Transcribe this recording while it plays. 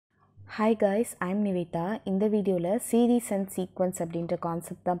Hi guys, I'm Nivita. இந்த வீடியோவில் series and sequence அப்படின்ற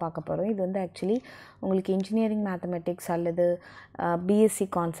கான்செப்ட் தான் பார்க்க போகிறோம். இது வந்து ஆக்சுவலி உங்களுக்கு இன்ஜினியரிங் மேத்தமெட்டிக்ஸ் அல்லது பிஎஸ்சி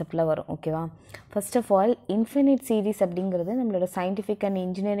கான்செப்டில் வரும். ஓகேவா? First of all infinite series அப்படிங்கிறது நம்மளோட சயின்டிஃபிக் அண்ட்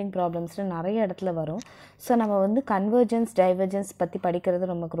இன்ஜினியரிங் ப்ராப்ளம்ஸில் நிறைய இடத்துல வரும். ஸோ நம்ம வந்து கன்வர்ஜென்ஸ் டைவர்ஜென்ஸ் பற்றி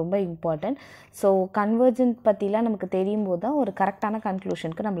படிக்கிறது நமக்கு ரொம்ப இம்பார்ட்டன்ட். ஸோ கன்வர்ஜென்ஸ் பற்றிலாம் நமக்கு தெரியும் போது தான் ஒரு கரெக்டான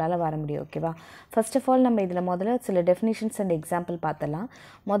கன்க்ளூஷனுக்கு நம்மளால் வர முடியும். ஓகேவா? ஃபர்ஸ்ட் ஆஃப் ஆல் நம்ம இதில் முதல்ல சில டெஃபினிஷன்ஸ் அண்ட் எக்ஸாம்பிள் பார்த்தலாம்.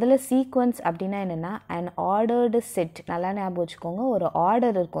 முதல்ல சீக்வன்ஸ் அப்படின்னா என்னென்னா அண்ட் ஆர்டர்டு செட். நல்லா ஞாபகம் வச்சுக்கோங்க, ஒரு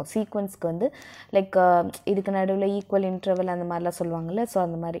ஆர்டர் இருக்கும் சீக்வன்ஸ்க்கு வந்து. லைக் இதுக்கு நடுவில் ஈக்குவல் இன்டர்வல் அந்த மாதிரிலாம் சொல்லுவாங்கள்ல. ஸோ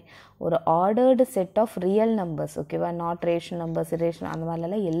அந்த மாதிரி ஒரு ordered set of real numbers. ஓகேவா? நாட் ரேஷனல் நம்பர்ஸ், இரேஷனல் அந்த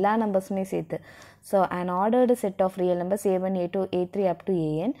மாதிரிலாம் எல்லா நம்பர்ஸுமே சேர்த்து. So an ordered set of real numbers a1 a2 a3 up to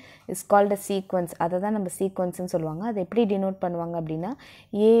an is called a sequence. அதை தான் நம்ம சீக்வன்ஸ்னு சொல்லுவாங்க. அதை எப்படி டினோட் பண்ணுவாங்க அப்படின்னா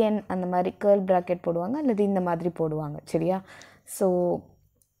an அந்த மாதிரி கேர்ள் ப்ராக்கெட் போடுவாங்க அல்லது இந்த மாதிரி போடுவாங்க. சரியா? So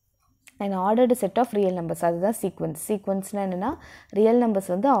an ordered set of real numbers, அதுதான் சீக்வன்ஸ். சீக்வன்ஸ்னால் என்னென்னா ரியல் நம்பர்ஸ்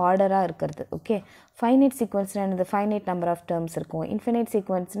வந்து ஆர்டராக இருக்கிறது. ஓகே. ஃபைனைட் சீக்வன்ஸ்னால் என்னது? ஃபைனைட் நம்பர் ஆஃப் டேர்ம்ஸ் இருக்கும். இன்ஃபைனைட்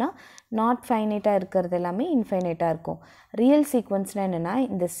சீக்வன்ஸ்னால் நாட் ஃபைனைட்டாக இருக்கிறது எல்லாமே இன்ஃபைனைட்டாக இருக்கும். ரியல் சீக்வன்ஸ்னால் என்னென்னா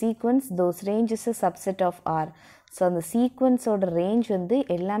இந்த sequence those range is a subset of R. So அந்த சீக்வன்ஸோட ரேஞ்ச் வந்து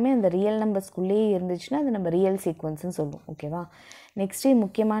எல்லாமே அந்த ரியல் நம்பர்ஸ்குள்ளேயே இருந்துச்சுன்னா அது நம்ம ரியல் சீக்வன்ஸ்னு சொல்லுவோம். ஓகேவா? நெக்ஸ்ட்டு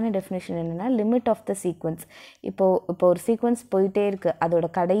முக்கியமான டெஃபினேஷன் என்னென்னா லிமிட் ஆஃப் த சீக்வன்ஸ். இப்போ ஒரு சீக்வன்ஸ் போயிட்டே இருக்குது, அதோட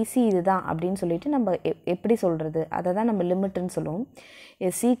கடைசி இதுதான் அப்படின்னு சொல்லிட்டு நம்ம எப்படி சொல்கிறது, அதை தான் நம்ம லிமிட்னு சொல்லுவோம்.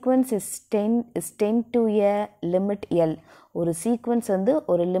 எ sequence is ten to a limit L. ஒரு சீக்வன்ஸ் வந்து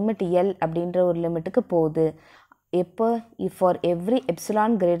ஒரு லிமிட் எல் அப்படின்ற ஒரு லிமிட்டுக்கு போகுது. எப்போ? For every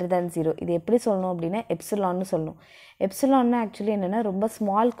epsilon greater than 0. இது எப்படி சொல்லணும் அப்படின்னா எப்சிலான்னு சொல்லணும். எப்சிலான்னா ஆக்சுவலி என்னென்னா ரொம்ப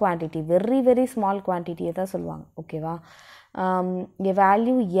small quantity, very very small குவான்டிட்டியை தான் சொல்லுவாங்க. ஓகேவா? a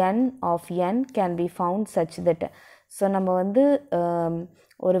value n of n can be found such that. So நம்ம வந்து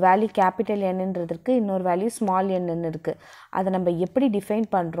ஒரு வேல்யூ கேபிட்டல் என்னன்றதுக்கு இன்னொரு வேல்யூ ஸ்மால் என்னு இருக்குது. அதை நம்ம எப்படி டிஃபைன்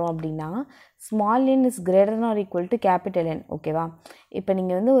பண்ணுறோம் அப்படின்னா small N is greater than or equal to capital என். ஓகேவா? இப்போ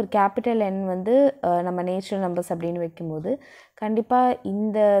நீங்கள் வந்து ஒரு கேபிட்டல் என் வந்து நம்ம நேச்சுரல் நம்பர்ஸ் அப்படின்னு வைக்கும்போது கண்டிப்பாக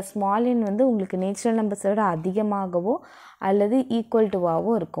இந்த ஸ்மால் என் வந்து உங்களுக்கு நேச்சுரல் நம்பர்ஸை விட அதிகமாகவோ அல்லது ஈக்குவல்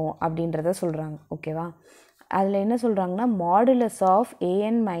டுவாகவோ இருக்கும் அப்படின்றத சொல்கிறாங்க. ஓகேவா? அதில் என்ன சொல்கிறாங்கன்னா modulus of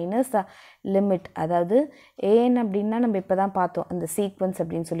an minus limit. அதாவது an அப்படின்னா நம்ம இப்போ தான் பார்த்தோம் அந்த சீக்வன்ஸ்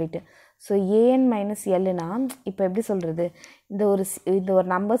அப்படின்னு சொல்லிட்டு. ஸோ an மைனஸ் எல்லுனா இப்போ எப்படி சொல்கிறது, இந்த ஒரு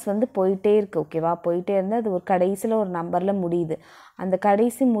நம்பர்ஸ் வந்து போயிட்டே இருக்குது. ஓகேவா? போயிட்டே இருந்தால் அது ஒரு கடைசியில் ஒரு நம்பரில் முடியுது. அந்த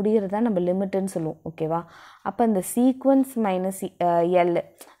கடைசி முடிகிறது தான் நம்ம லிமிட்டுன்னு சொல்லுவோம். ஓகேவா? அப்போ அந்த சீக்வன்ஸ் மைனஸ் எல்,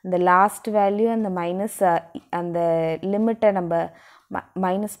 இந்த லாஸ்ட் வேல்யூ அந்த மைனஸ் அந்த லிமிட்டை நம்ம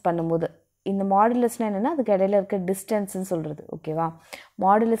மைனஸ் பண்ணும்போது இந்த மாடுலஸ்னால் என்னென்னா அதுக்கு இடையில இருக்க டிஸ்டன்ஸ்ன்னு சொல்கிறது. ஓகேவா?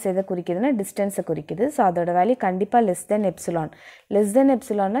 மாடுலஸ் எதை குறிக்குதுன்னா டிஸ்டன்ஸை குறிக்குது. ஸோ அதோட வேல்யூ கண்டிப்பாக less than epsilon. Less than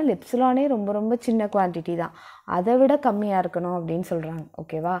எப்சிலான்னா எப்சிலானே ரொம்ப ரொம்ப சின்ன குவான்டிட்டி தான், அதை விட கம்மியாக இருக்கணும் அப்படின்னு சொல்கிறாங்க.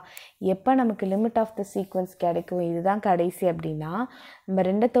 ஓகேவா? எப்போ நமக்கு லிமிட் ஆஃப் த சீக்வன்ஸ் கிடைக்கும், இதுதான் கடைசி அப்படின்னா நம்ம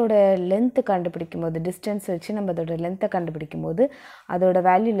ரெண்டத்தோட லென்த்து கண்டுபிடிக்கும் போது, டிஸ்டன்ஸ் வச்சு நம்ம அதோட லென்த்தை கண்டுபிடிக்கும் போது அதோட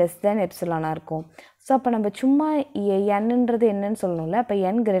வேல்யூ லெஸ் தென் எப்சிலானாக இருக்கும். ஸோ அப்போ நம்ம சும்மா என்னன்றது என்னன்னு சொல்லணும்ல. அப்போ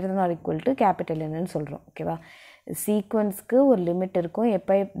n greater than or equal to capital என்னன்னு சொல்கிறோம். ஓகேவா? சீக்வன்ஸ்க்கு ஒரு லிமிட் இருக்கும்.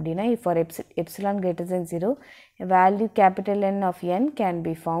 எப்போ அப்படின்னா for epsilon greater than 0 value capital N of n can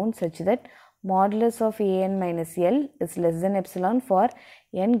be found such that modulus of an minus l is less than epsilon for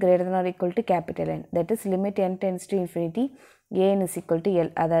n greater than or equal to capital N. That is limit n tends to infinity an is equal to l.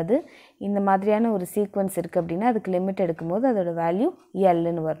 அதாவது இந்த மாதிரியான ஒரு sequence இருக்குது அப்படின்னா அதுக்கு limit எடுக்கும்போது அதோட value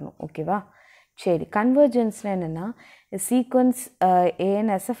எல்லுன்னு வரணும். ஓகேவா? சரி. கன்வர்ஜென்ஸ்னால் என்னென்னா sequence an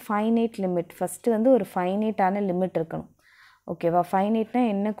as a finite limit. First வந்து ஒரு ஃபைனைட்டான லிமிட் இருக்கணும். ஓகேவா? ஃபைனைட்னா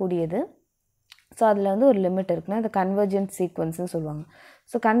என்ன கூடியது. ஸோ அதில் வந்து ஒரு லிமிட் இருக்குன்னா அது கன்வர்ஜென்ட் சீக்வன்ஸ்னு சொல்லுவாங்க.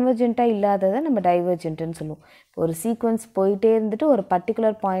 ஸோ கன்வர்ஜென்ட்டாக இல்லாததை நம்ம டைவர்ஜென்ட்டுன்னு சொல்லுவோம். இப்போ ஒரு சீக்வன்ஸ் போயிட்டே இருந்துட்டு ஒரு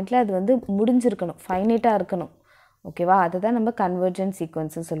பர்டிகுலர் பாயிண்டில் அது வந்து முடிஞ்சிருக்கணும், ஃபைனைட்டாக இருக்கணும். ஓகேவா? அதை தான் நம்ம கன்வர்ஜென்ட்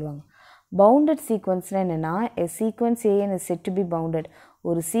சீக்வன்ஸ்னு சொல்லுவாங்க. பவுண்டட் சீக்வன்ஸ்னால் என்னென்னா எ sequence an is said to be bounded.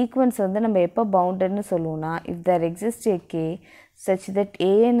 ஒரு சீக்வன்ஸ் வந்து நம்ம எப்போ பவுண்டட்னு சொல்லுவோம்னா if there exist a k such that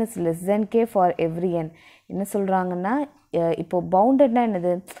an is less than k for every n. என்ன சொல்கிறாங்கன்னா இப்போது பவுண்டட்னா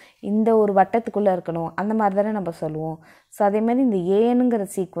என்னது, இந்த ஒரு வட்டத்துக்குள்ளே இருக்கணும் அந்த மாதிரி தானே நம்ம சொல்லுவோம். ஸோ அதே மாதிரி இந்த ஏனுங்கிற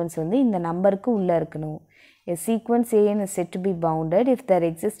சீக்வன்ஸ் வந்து இந்த நம்பருக்கு உள்ளே இருக்கணும். A sequence an is said to be bounded if there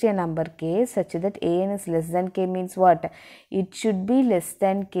exists a number k such that an is less than k means what? It should be less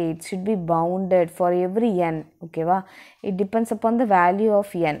than k. It should be bounded for every n. Okay va? It depends upon the value of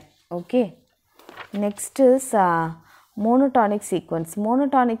n. Okay. Next is monotonic sequence.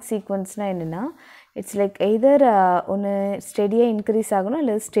 Monotonic sequence na என்னன்னா it's like either ஒன்று ஸ்டெடியாக increase ஆகணும்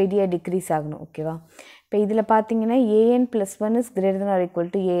இல்லை ஸ்டெடியாக degrees ஆகணும். ஓகேவா? இப்போ இதில் பார்த்தீங்கன்னா an + 1 is greater than or equal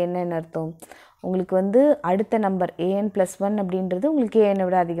to an ன்னு அர்த்தம். உங்களுக்கு வந்து அடுத்த நம்பர் an + 1 அப்படின்றது உங்களுக்கு an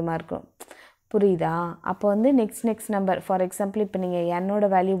விட அதிகமாக இருக்கும். புரியுதா? அப்போ வந்து நெக்ஸ்ட் நம்பர் ஃபார் எக்ஸாம்பிள் இப்போ நீங்கள் என்னோட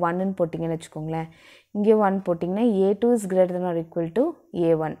வேல்யூ 1ன்னு போட்டிங்கன்னு வச்சுக்கோங்களேன். இங்கே 1 போட்டிங்கன்னா a2 is greater than or equal to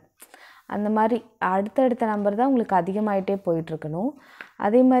a1. அந்த மாதிரி அடுத்தடுத்த நம்பர் தான் உங்களுக்கு அதிகமாகிட்டே போயிட்டுருக்கணும்.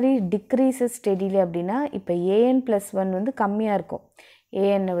 அதே மாதிரி டிக்ரீசஸ் ஸ்டெடிலி அப்படின்னா இப்போ an + 1 வந்து கம்மியாக இருக்கும்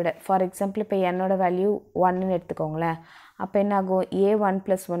ஏஎன்னை விட. ஃபார் எக்ஸாம்பிள் இப்போ என்னோட வேல்யூ 1ன்னு எடுத்துக்கோங்களேன். அப்போ என்ன ஆகும்? a1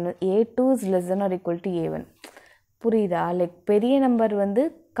 + 1 a2 is less than or equal to a1. புரியுதா? லைக் பெரிய நம்பர் வந்து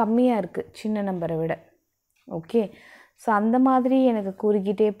கம்மியாக இருக்குது சின்ன நம்பரை விட. ஓகே, ஸோ அந்த மாதிரி எனக்கு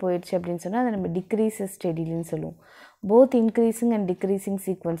கூறிக்கிட்டே போயிடுச்சு அப்படின்னு சொன்னால் அதை நம்ம டிக்ரீசஸ் ஸ்டெடிலின்னு சொல்லுவோம். போத் இன்க்ரீஸிங் அண்ட் டிக்ரீஸிங்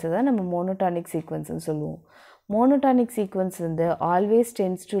சீக்வன்ஸை தான் நம்ம மோனோடானிக் சீக்வன்ஸ்னு சொல்லுவோம். மோனோடானிக் சீக்வன்ஸ் வந்து ஆல்வேஸ்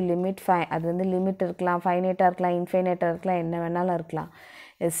டென்ஸ் டு லிமிட் அது வந்து லிமிட் இருக்கலாம், ஃபைனைட்டாக இருக்கலாம், இன்ஃபைனைட்டாக இருக்கலாம், என்ன வேணாலும் இருக்கலாம்.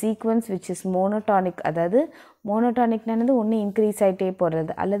 சீக்வன்ஸ் விச் இஸ் மோனோடானிக், அதாவது மோனோடானிக்னானது ஒன்று இன்க்ரீஸ் ஆகிட்டே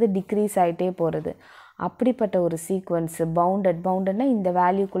போகிறது அல்லது டிக்ரீஸ் ஆகிட்டே போகிறது. அப்படிப்பட்ட ஒரு சீக்வன்ஸு பவுண்டட்னா இந்த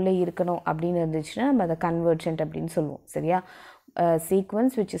வேல்யூக்குள்ளே இருக்கணும் அப்படின்னு இருந்துச்சுன்னா நம்ம அதை கன்வர்ஜென்ட் அப்படின்னு சொல்லுவோம். சரியா?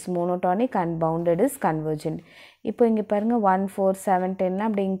 Sequence which is monotonic and bounded is convergent. இப்போ இங்கே பாருங்கள் 1 4 7 10லாம்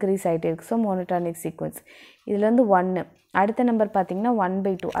அப்படி இன்க்ரீஸ் ஆகிட்டே இருக்குது. So monotonic sequence. இதில் வந்து 1 அடுத்த நம்பர் பார்த்திங்கன்னா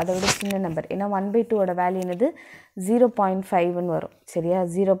 1/2 அதை விட சின்ன நம்பர். ஏன்னா 1/2ஓட வேல்யூ என்னது 0.5ன்னு வரும். சரியா?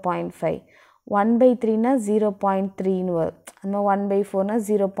 0.5. 1/3னா 0.3ன்னு வரும். அந்த 1/4னா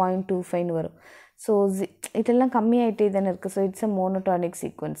 0.25ன்னு வரும். ஸோ இதெல்லாம் கம்மியாகிட்டே தானே இருக்குது. So it's a monotonic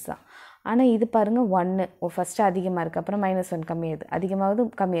sequence தான். ஆனால் இது பாருங்கள் 1 ஃபஸ்ட்டு அதிகமாக இருக்குது, அப்புறம் -1 கம்மியாகுது,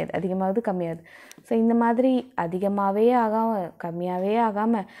 அதிகமாகுது. ஸோ இந்த மாதிரி அதிகமாகவே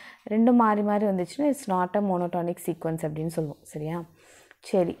ஆகாமல் ரெண்டும் மாறி வந்துச்சுன்னா it's not a monotonic sequence அப்படின்னு சொல்லுவோம். சரியா?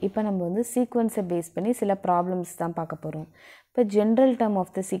 சரி, இப்போ நம்ம வந்து சீக்வன்ஸை பேஸ் பண்ணி சில ப்ராப்ளம்ஸ் தான் பார்க்க போகிறோம். இப்போ general term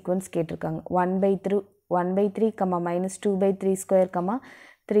of the sequence கேட்டிருக்காங்க. 1/3, -2/3²,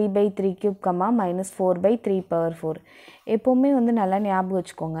 3/3³ -4/3⁴. எப்போவுமே வந்து நல்லா ஞாபகம்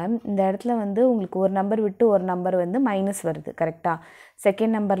வச்சுக்கோங்க. இந்த இடத்துல வந்து உங்களுக்கு ஒரு நம்பர் விட்டு ஒரு நம்பர் வந்து மைனஸ் வருது. கரெக்டாக?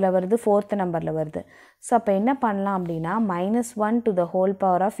 செகண்ட் நம்பரில் வருது, ஃபோர்த்து நம்பரில் வருது. ஸோ அப்போ என்ன பண்ணலாம் அப்படின்னா -1 to the whole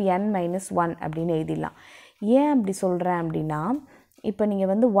power of n - 1 அப்படின்னு எழுதிடலாம். ஏன் அப்படி சொல்கிறேன் அப்படின்னா, இப்போ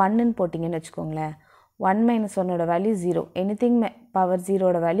நீங்கள் வந்து 1ன்னு போட்டிங்கன்னு வச்சுக்கோங்களேன். 1 - 1ஓட வேல்யூ 0. எனிதிங் பவர்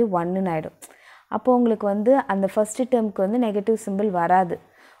 0ஓட வேல்யூ 1ன்னு ஆகிடும். அப்போது உங்களுக்கு வந்து அந்த ஃபஸ்ட்டு டேர்முக்கு வந்து நெகட்டிவ் சிம்பிள் வராது.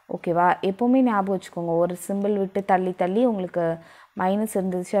 ஓகேவா? எப்போவுமே ஞாபகம் வச்சுக்கோங்க. ஒரு சிம்பிள் விட்டு தள்ளி உங்களுக்கு மைனஸ்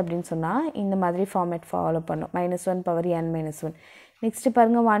இருந்துச்சு அப்படின்னு சொன்னால் இந்த மாதிரி ஃபார்மேட் ஃபாலோ பண்ணும். -1 பவர் n - 1. நெக்ஸ்ட்டு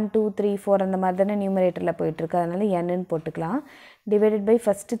பாருங்கள் 1 2 3 4 அந்த மாதிரி தானே நியூமரேட்டரில் போயிட்டுருக்கு. அதனால் n போட்டுக்கலாம். டிவைடட் பை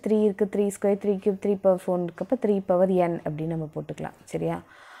ஃபஸ்ட்டு 3 இருக்குது, 3² 3³ 3/4 இருக்கப்போ 3 n அப்படின்னு நம்ம போட்டுக்கலாம். சரியா?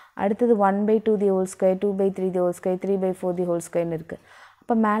 அடுத்தது 1/2 the whole square, 2/3 the whole square, 3/4 the whole square இருக்குது.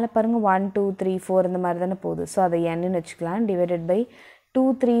 அப்போ மேலே பாருங்கள் 1 2 3 4 இந்த மாதிரி தானே போகுது. ஸோ அதை nன்னு வச்சுக்கலாம். Divided by 2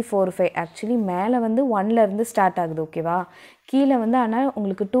 3 4 5. ஆக்சுவலி மேலே வந்து 1லேருந்து ஸ்டார்ட் ஆகுது. ஓகேவா? கீழே வந்து ஆனால்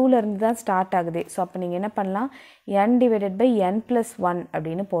உங்களுக்கு 2லேருந்து தான் ஸ்டார்ட் ஆகுது. ஸோ அப்போ நீங்கள் என்ன பண்ணலாம்? n டிவைடட் பை n + 1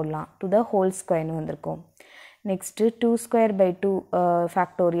 அப்படின்னு போடலாம். டு த ஹோல் ஸ்கொயர்னு வந்திருக்கும். நெக்ஸ்ட்டு 2² 2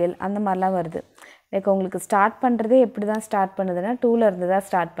 அந்த மாதிரிலாம் வருது. லைக் உங்களுக்கு ஸ்டார்ட் பண்ணுறதே எப்படி தான் ஸ்டார்ட் பண்ணுதுன்னா 2லேருந்து தான்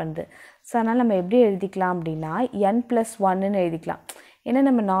ஸ்டார்ட் பண்ணுது. ஸோ அதனால் நம்ம எப்படி எழுதிக்கலாம் அப்படின்னா n + 1ன்னு எழுதிக்கலாம். ஏன்னா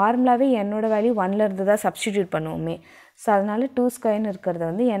நம்ம நார்மலாகவே என்னோட வேல்யூ 1லேருந்து தான் சப்ஸ்டிடியூட் பண்ணுவோமே. ஸோ அதனால் 2² இருக்கிறத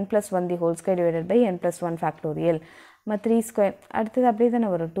வந்து n + 1 the whole square divided by n + 1 factorial. 3² அடுத்தது அப்படியே தானே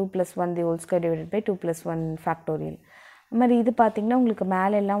வரும். 2 + 1 the whole square divided by 2 + 1 factorial. அது மாதிரி இது பார்த்திங்கன்னா உங்களுக்கு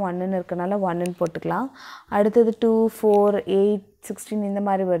மேலே எல்லாம் 1ன்னு இருக்கனால 1ன்னு போட்டுக்கலாம். அடுத்தது 2 4 8 16 இந்த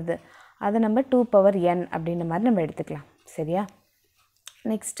மாதிரி வருது. அதை நம்ம 2 power n அப்படின்ற மாதிரி நம்ம எடுத்துக்கலாம். சரியா?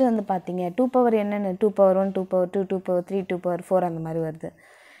 நெக்ஸ்ட்டு வந்து பார்த்திங்க 2 power n 2 power 1 2 power 2 2 power 3 2 power 4 அந்த மாதிரி வருது.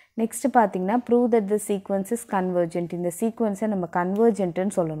 நெக்ஸ்ட்டு பார்த்திங்கன்னா prove that the sequence is convergent. இந்த சீக்வன்ஸை நம்ம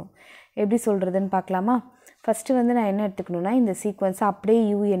கன்வர்ஜென்ட்டுன்னு சொல்லணும். எப்படி சொல்கிறதுன்னு பார்க்கலாமா? ஃபஸ்ட்டு வந்து நான் என்ன எடுத்துக்கணுன்னா இந்த சீக்வன்ஸை அப்படியே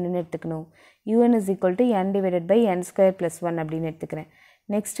un எடுத்துக்கணும். un is equal to n divided by n² + 1 அப்படின்னு எடுத்துக்கிறேன்.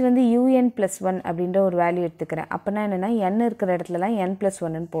 நெக்ஸ்ட் வந்து un + 1 அப்படின்ற ஒரு வேல்யூ எடுத்துக்கிறேன். அப்போனா என்னென்னா n இருக்கிற இடத்துலலாம் n +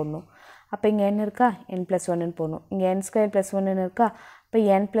 1ன்னு போடணும். அப்போ இங்கே n இருக்கா? n + 1ன்னு போடணும். இங்கே n² + 1ன்னு இருக்கா? இப்போ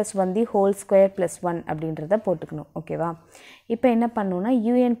n + 1 the whole square + 1 அப்படின்றத போட்டுக்கணும். ஓகேவா? இப்போ என்ன பண்ணணுன்னா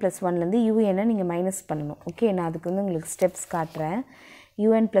un + 1லேருந்து un நீங்கள் மைனஸ் பண்ணணும். ஓகே, நான் அதுக்கு வந்து உங்களுக்கு ஸ்டெப்ஸ் காட்டுறேன்.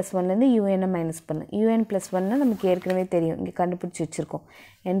 un + 1லேருந்து un மைனஸ் பண்ணணும். un + 1னா நமக்கு ஏற்கனவே தெரியும், இங்கே கண்டுபிடிச்சி வச்சுருக்கோம்.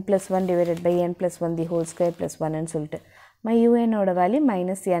 n + 1 divided by n + 1 the whole square + 1ன்னு சொல்லிட்டு unோட வேல்யூ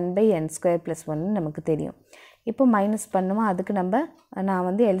 -n/n² + 1ன்னு நமக்கு தெரியும். இப்போ மைனஸ் பண்ணுமா, அதுக்கு நான்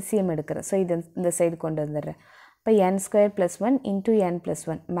வந்து LCM எடுக்கிறேன். ஸோ இந்த சைடு கொண்டு வந்துடுறேன். இப்போ n² + 1 into n +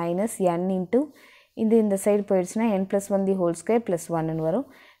 1 minus n into இந்த சைடு போயிடுச்சுன்னா n + 1 the whole square + 1ன்னு வரும்.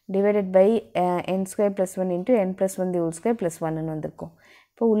 Divided by n square plus one into n plus one the whole square plus ஒன்னு வந்திருக்கும்.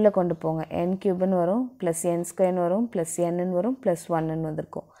 இப்போ உள்ளே கொண்டு போங்க, n க்யூப்னு வரும் ப்ளஸ் n ஸ்கொயர்னு வரும் ப்ளஸ் n வரும் ப்ளஸ் ஒன்னு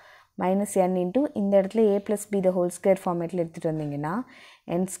வந்திருக்கும். மைனஸ் n இன்ட்டு இந்த இடத்துல a plus b the whole square ஃபார்மேட்டில் எடுத்துகிட்டு வந்தீங்கன்னா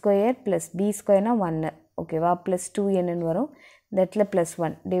n ஸ்கொயர் ப்ளஸ் b ஸ்கொயர்னா 1 ஓகேவா, ப்ளஸ் 2n வரும். இந்த இடத்துல plus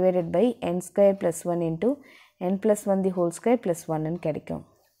 1 divided by n square plus one into n plus one the whole square plus ஒன்னு கிடைக்கும்.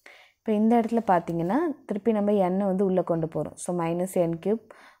 இப்போ இந்த இடத்துல பார்த்தீங்கன்னா திருப்பி நம்ம n வந்து உள்ளே கொண்டு போகிறோம். So minus n cube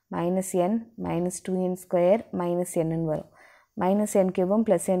minus n minus 2n square minus n வரும். Minus n க்யூபும்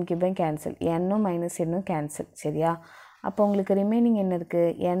plus n க்யூபும் cancel, n minus n cancel. சரியா, அப்போ உங்களுக்கு ரிமைனிங் என்ன இருக்குது,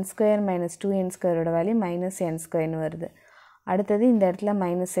 n ஸ்கொயர் மைனஸ் 2n ஸ்கொயரோட வேல்யூ மைனஸ் n ஸ்கொயர்னு வருது. அடுத்தது இந்த இடத்துல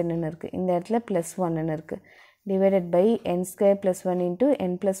மைனஸ் என்னன்னு இருக்குது, இந்த இடத்துல ப்ளஸ் ஒன்னு இருக்குது. Divided by n square plus one into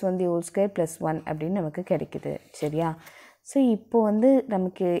n plus one the whole square plus one அப்படின்னு நமக்கு கிடைக்குது. சரியா, ஸோ இப்போது வந்து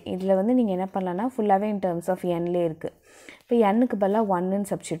நமக்கு இதில் வந்து நீங்கள் என்ன பண்ணலான்னா ஃபுல்லாகவே இன் டேர்ம்ஸ் ஆஃப் என்லே இருக்குது. இப்போ எண்ணுக்கு பதிலாக ஒன்னுன்னு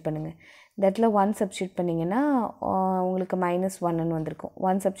சப்ஸ்டியூட் பண்ணுங்கள். இந்த இடத்துல 1 சப்ஸ்டியூட் பண்ணிங்கன்னா உங்களுக்கு மைனஸ் ஒன்னு வந்திருக்கும்.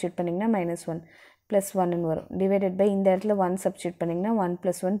 1 சப்ஸ்டியூட் பண்ணிங்கன்னா மைனஸ் 1 ப்ளஸ் ஒன்னு வரும். டிவைடட் பை இந்த இடத்துல 1 சப்ஸ்டியூட் பண்ணிங்கன்னா 1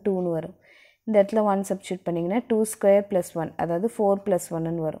 ப்ளஸ் 1 2ன்னு வரும். இந்த இடத்துல 1 சப்ஸ்டியூட் பண்ணிங்கன்னா 2 ஸ்கொயர் ப்ளஸ் 1 அதாவது 4 ப்ளஸ்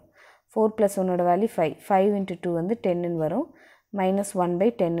ஒன்னு வரும். 4 ப்ளஸ் ஒன்னோட வேல்யூ 5, 5 இன்ட்டு 2 வந்து 10ன்னு வரும். மைனஸ்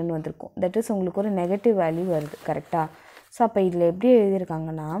 1/10ன்னு வந்திருக்கும். தட் இஸ் உங்களுக்கு ஒரு நெகட்டிவ் வேல்யூ வருது. கரெக்டாக? ஸோ அப்போ இதில் எப்படி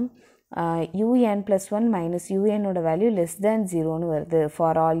எழுதியிருக்காங்கன்னா un plus one minus யூஎனோட value less than 0ன்னு வருது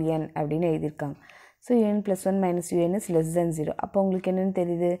ஃபார் ஆல் n அப்படின்னு எழுதியிருக்காங்க. So un plus one minus UN is less than 0. அப்போ உங்களுக்கு என்னென்னு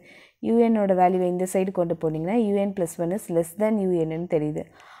தெரியுது, யூஎனோட வேல்யூவை இந்த சைடு கொண்டு போனீங்கன்னா un plus one is less than யூஎன்னு தெரியுது.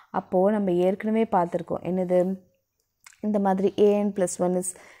 அப்போது நம்ம ஏற்கனவே பார்த்துருக்கோம் என்னது, இந்த மாதிரி an plus one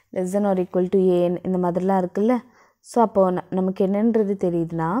is less than or equal to an இந்த மாதிரிலாம் இருக்குல்ல. ஸோ அப்போது நமக்கு என்னன்றது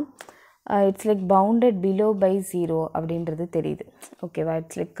தெரியுதுன்னா it's like bounded below by 0 அப்படின்றது தெரியுது. ஓகேவா,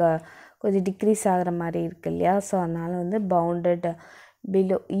 இட்ஸ் லைக் கொஞ்சம் டிக்ரீஸ் ஆகிற மாதிரி இருக்கு இல்லையா. ஸோ அதனால் வந்து bounded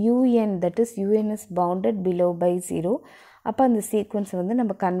below un, that is un is bounded below by 0. அப்போ அந்த சீக்வன்ஸை வந்து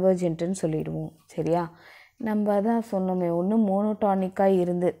நம்ம கன்வர்ஜென்ட்டுன்னு சொல்லிடுவோம். சரியா, நம்ம தான் சொன்னோமே ஒன்று மோனோடானிக்காக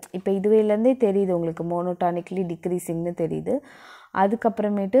இருந்து, இப்போ இதுவேலேருந்தே தெரியுது உங்களுக்கு மோனோடானிக்லி டிக்ரீஸிங்னு தெரியுது.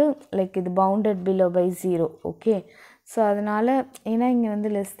 அதுக்கப்புறமேட்டு லைக் இது bounded below by 0. Okay, so அதனால் ஏன்னா இங்கே வந்து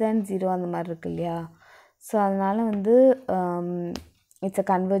லெஸ் தேன் 0 அந்த மாதிரி இருக்கு இல்லையா. ஸோ அதனால் வந்து இட்ஸ் அ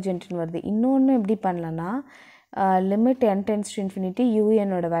கன்வர்ஜென்ட்னு வருது. இன்னொன்று எப்படி பண்ணலான்னா limit n tends to infinity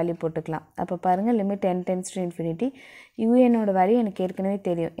யூஎனோட value போட்டுக்கலாம். அப்போ பாருங்கள், limit n tends to infinity யூஎனோட value எனக்கு ஏற்கனவே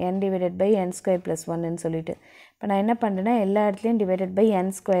தெரியும், n divided by n square plus ஒன்னு சொல்லிட்டு. இப்போ நான் என்ன பண்ணுறேன்னா எல்லா இடத்துலையும் டிவைடட் பை n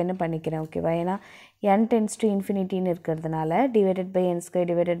ஸ்கொயர்னு பண்ணிக்கிறேன். ஓகேவா, ஏன்னா n டென்ஸ் டு இன்ஃபினிட்டின்னு இருக்கிறதுனால divided by n square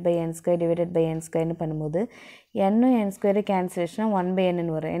divided by n square divided by n ஸ்கொயர்னு பண்ணும்போது n ஸ்கொயர் கேன்சலேஷனா 1/n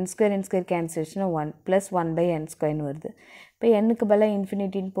வரும். n ஸ்கொயர் கேன்சலேஷனா 1 ப்ளஸ் 1/n ஸ்கொயர்னு வருது. இப்போ n-க்கு பதிலாக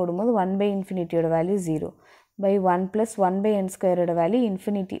இன்ஃபினிட்டின்னு போடும்போது 1/∞ வேல்யூ 0 பை 1 ப்ளஸ் 1/n ஸ்கொயரோட வேல்யூ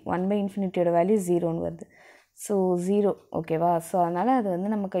இன்ஃபினிட்டி, 1/∞ வேல்யூ 0ன்னு வருது. ஸோ 0. ஓகேவா, ஸோ அதனால் அது வந்து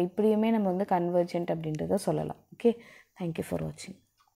நமக்கு இப்படியுமே நம்ம வந்து கன்வர்ஜென்ட் அப்படின்றத சொல்லலாம். ஓகே, தேங்க்யூ ஃபார் வாட்சிங்.